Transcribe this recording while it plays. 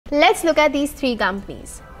Let's look at these three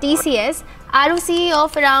companies. TCS, ROCE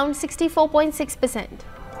of around 64.6%.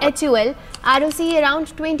 HUL, ROCE around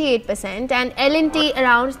 28% and L&T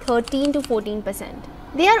around 13 to 14%.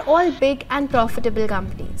 They are all big and profitable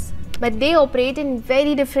companies, but they operate in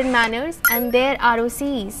very different manners and their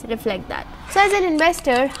ROCEs reflect that. So as an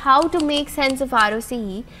investor, how to make sense of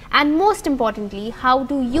ROCE and most importantly, how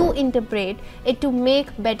do you interpret it to make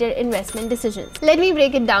better investment decisions? Let me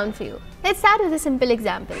break it down for you. Let's start with a simple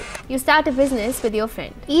example. You start a business with your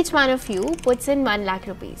friend. Each one of you puts in 1 lakh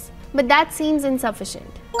rupees. But that seems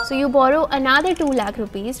insufficient. So you borrow another 2 lakh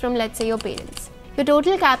rupees from, let's say, your parents. Your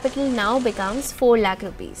total capital now becomes 4 lakh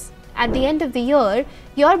rupees. At the end of the year,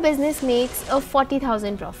 your business makes a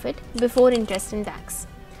 40,000 profit before interest and tax.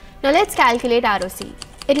 Now let's calculate ROCE.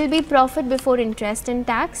 It will be profit before interest and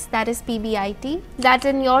tax, that is PBIT, that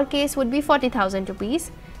in your case would be 40,000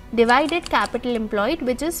 rupees, divided capital employed,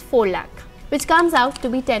 which is 4 lakh, which comes out to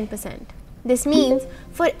be 10%. This means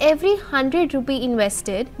for every 100 rupee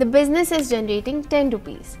invested, the business is generating 10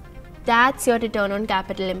 rupees. That's your return on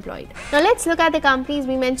capital employed. Now let's look at the companies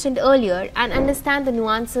we mentioned earlier and understand the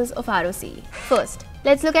nuances of ROCE. First,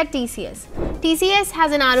 let's look at TCS. TCS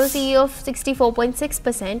has an ROCE of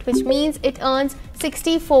 64.6%, which means it earns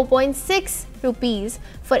 64.6 rupees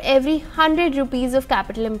for every 100 rupees of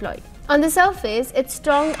capital employed. On the surface, its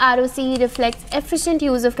strong ROCE reflects efficient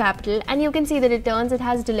use of capital and you can see the returns it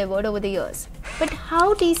has delivered over the years. But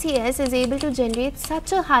how TCS is able to generate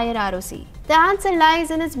such a higher ROCE? The answer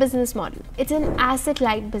lies in its business model. It's an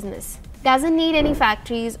asset-light business. Doesn't need any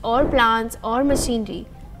factories or plants or machinery,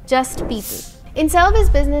 just people. In service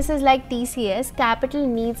businesses like TCS, capital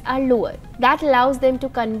needs are lower. That allows them to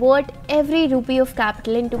convert every rupee of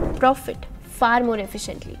capital into profit far more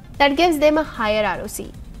efficiently. That gives them a higher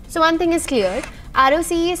ROCE. So one thing is clear,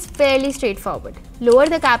 ROCE is fairly straightforward. Lower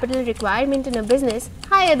the capital requirement in a business,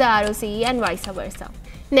 higher the ROCE and vice versa.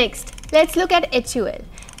 Next, let's look at HUL.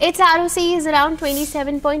 Its ROCE is around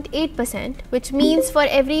 27.8%, which means for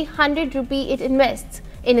every 100 rupee it invests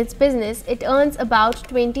in its business, it earns about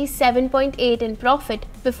 27.8 in profit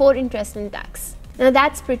before interest and tax. Now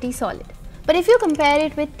that's pretty solid. But if you compare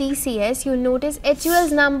it with TCS, you'll notice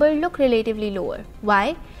HUL's number look relatively lower.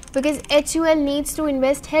 Why? Because HUL needs to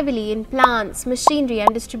invest heavily in plants, machinery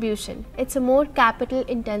and distribution. It's a more capital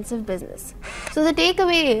intensive business. So the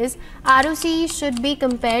takeaway is ROCE should be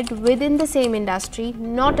compared within the same industry,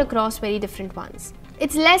 not across very different ones.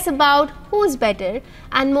 It's less about who's better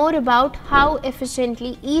and more about how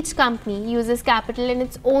efficiently each company uses capital in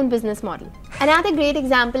its own business model. Another great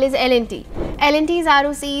example is L&T. L&T's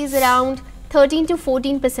ROCE is around 13 to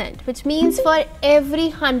 14%, which means for every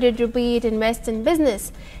 100 rupee it invests in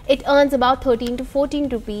business, it earns about 13 to 14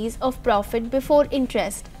 rupees of profit before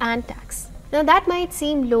interest and tax. Now that might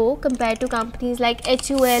seem low compared to companies like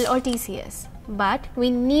HUL or TCS, but we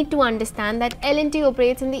need to understand that L&T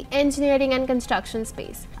operates in the engineering and construction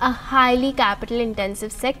space, a highly capital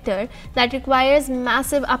intensive sector that requires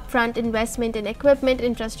massive upfront investment in equipment,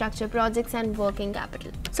 infrastructure projects and working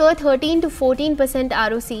capital. So a 13 to 14%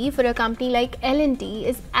 ROCE for a company like L&T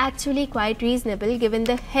is actually quite reasonable given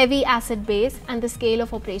the heavy asset base and the scale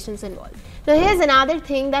of operations involved. Now here's another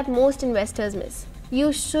thing that most investors miss.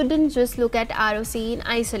 You shouldn't just look at ROCE in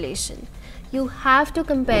isolation. You have to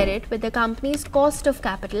compare it with the company's cost of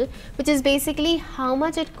capital, which is basically how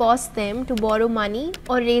much it costs them to borrow money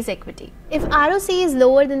or raise equity. If ROCE is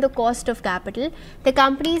lower than the cost of capital, the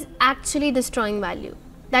company is actually destroying value.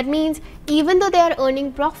 That means even though they are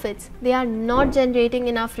earning profits, they are not generating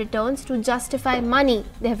enough returns to justify money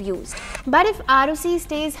they have used. But if ROCE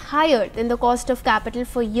stays higher than the cost of capital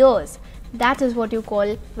for years, that is what you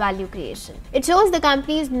call value creation. It shows the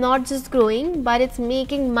company is not just growing, but it's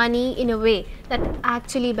making money in a way that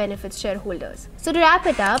actually benefits shareholders. So to wrap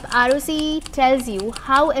it up, ROCE tells you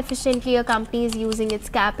how efficiently a company is using its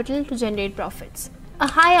capital to generate profits. A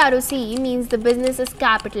high ROCE means the business is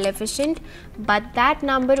capital efficient, but that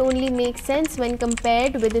number only makes sense when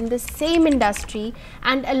compared within the same industry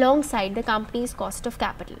and alongside the company's cost of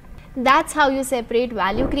capital. That's how you separate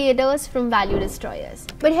value creators from value destroyers.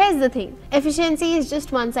 But here's the thing, efficiency is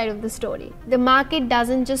just one side of the story. The market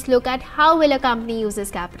doesn't just look at how well a company uses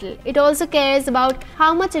capital. It also cares about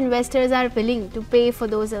how much investors are willing to pay for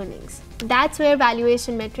those earnings. That's where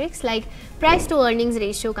valuation metrics like price to earnings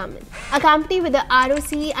ratio come in. A company with a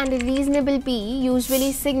ROCE and a reasonable PE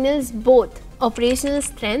usually signals both operational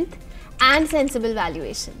strength and sensible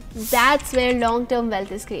valuation. That's where long-term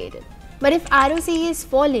wealth is created. But if ROCE is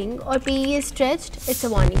falling or PE is stretched, it's a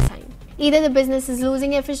warning sign. Either the business is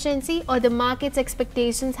losing efficiency or the market's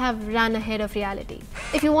expectations have run ahead of reality.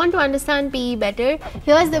 If you want to understand PE better,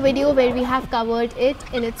 here's the video where we have covered it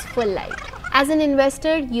in its full light. As an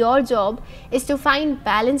investor, your job is to find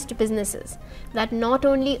balanced businesses that not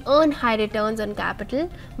only earn high returns on capital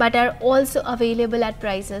but are also available at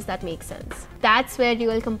prices that make sense. That's where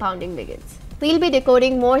real compounding begins. We'll be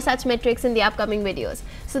decoding more such metrics in the upcoming videos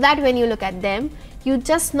so that when you look at them, you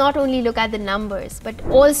just not only look at the numbers but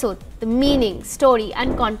also the meaning, story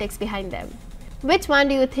and context behind them. Which one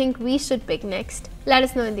do you think we should pick next? Let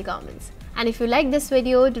us know in the comments. And if you like this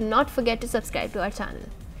video, do not forget to subscribe to our channel.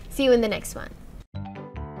 See you in the next one.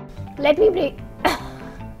 Let me break.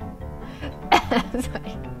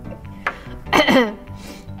 Sorry.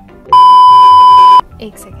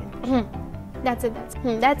 1 second. That's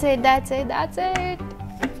it.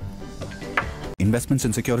 Investments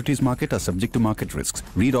in securities market are subject to market risks.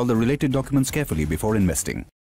 Read all the related documents carefully before investing.